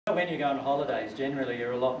When you go on holidays, generally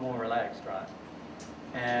you're a lot more relaxed, right?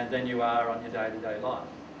 And than you are on your day-to-day life.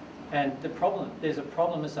 And there's a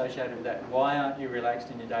problem associated with that. Why aren't you relaxed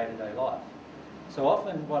in your day-to-day life? So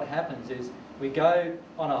often what happens is we go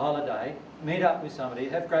on a holiday, meet up with somebody,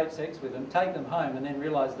 have great sex with them, take them home, and then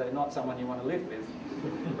realise they're not someone you want to live with,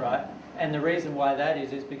 right? And the reason why that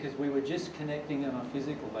is because we were just connecting on a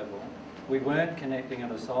physical level. We weren't connecting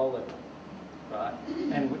on a soul level, right?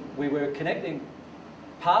 And we were connecting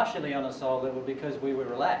partially on a soul level because we were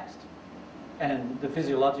relaxed. And the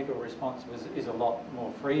physiological response is a lot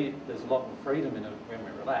more free. There's a lot more freedom in it when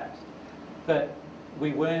we're relaxed. But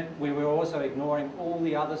we were also ignoring all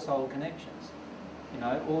the other soul connections. You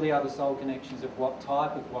know, all the other soul connections of what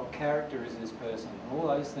type, of what character is this person, and all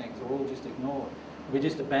those things are all just ignored. We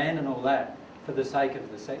just abandon all that for the sake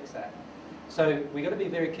of the sex act. So we've got to be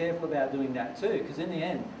very careful about doing that too, because in the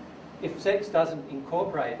end, if sex doesn't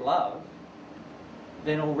incorporate love,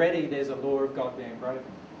 then already there's a law of God being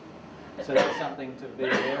broken. So that's something to be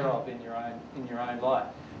aware of in your own life.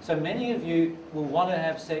 So many of you will want to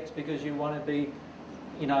have sex because you want to be,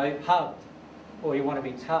 you know, hugged, or you want to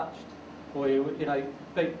be touched, or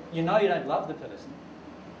but you know you don't love the person,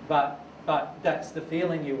 but that's the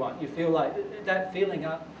feeling you want. You feel like that feeling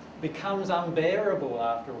becomes unbearable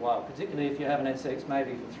after a while, particularly if you haven't had sex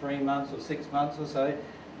maybe for 3 months or 6 months or so,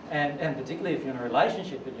 and particularly if you're in a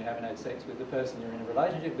relationship and you haven't had sex with the person you're in a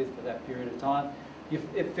relationship with for that period of time.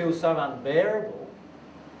 It feels so unbearable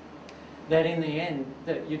that in the end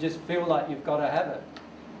that you just feel like you've got to have it.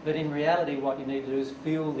 But in reality what you need to do is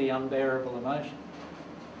feel the unbearable emotion.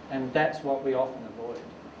 And that's what we often avoid.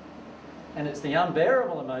 And it's the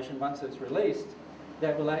unbearable emotion, once it's released,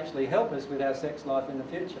 that will actually help us with our sex life in the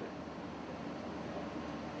future.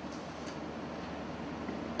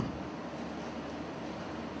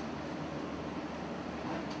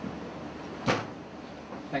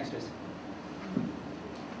 Thanks, Jess.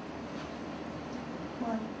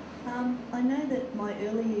 I know that my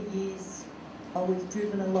earlier years I was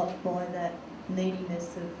driven a lot by that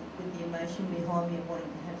neediness with the emotion behind me of wanting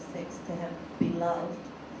to have sex, to be loved.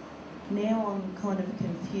 Now I'm kind of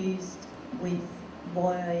confused with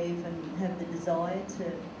why I even have the desire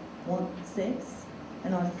to want sex,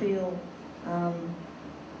 and I feel,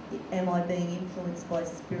 am I being influenced by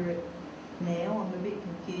spirit now? I'm a bit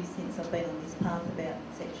confused since I've been on this path about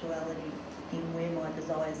sexuality in where my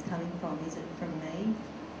desire is coming from. Is it from me,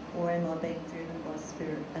 or am I being driven by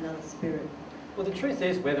spirit, another spirit? Well, the truth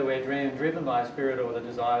is, whether we're driven by a spirit or the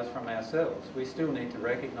desires from ourselves, we still need to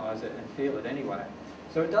recognise it and feel it anyway.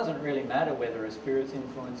 So it doesn't really matter whether a spirit's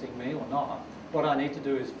influencing me or not. What I need to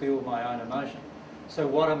do is feel my own emotion. So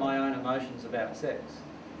what are my own emotions about sex?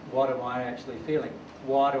 What am I actually feeling?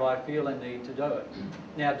 Why do I feel a need to do it?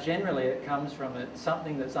 Now, generally it comes from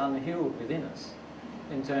something that's unhealed within us,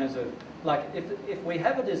 in terms of, like, if we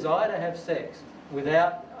have a desire to have sex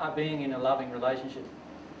without being in a loving relationship,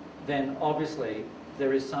 then obviously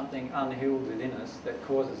there is something unhealed within us that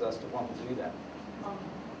causes us to want to do that.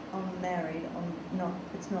 I'm married.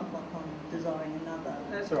 It's not like I'm desiring another.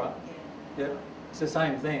 That's all right. Yeah. It's the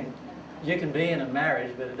same thing. You can be in a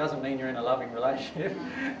marriage, but it doesn't mean you're in a loving relationship.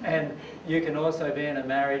 And you can also be in a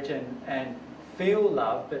marriage and feel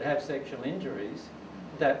love, but have sexual injuries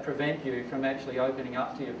that prevent you from actually opening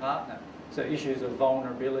up to your partner. So issues of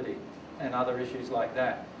vulnerability and other issues like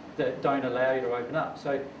that don't allow you to open up.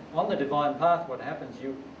 So on the divine path, what happens,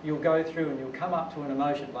 you'll go through and you'll come up to an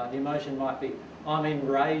emotion. Like the emotion might be, I'm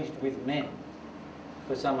enraged with men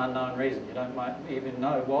for some unknown reason. You don't might even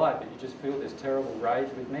know why, but you just feel this terrible rage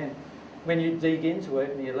with men. When you dig into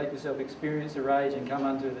it and you let yourself experience the rage and come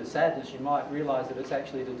under the sadness, you might realise that it's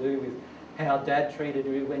actually to do with how Dad treated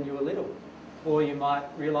you when you were little. Or you might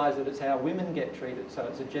realise that it's how women get treated. So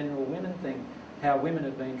it's a general women thing, how women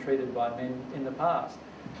have been treated by men in the past.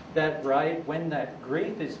 That rage, when that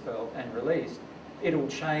grief is felt and released, it'll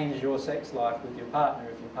change your sex life with your partner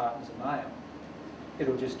if your partner's a male.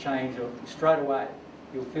 It'll just change straight away.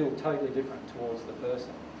 You'll feel totally different towards the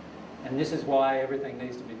person. And this is why everything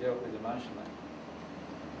needs to be dealt with emotionally.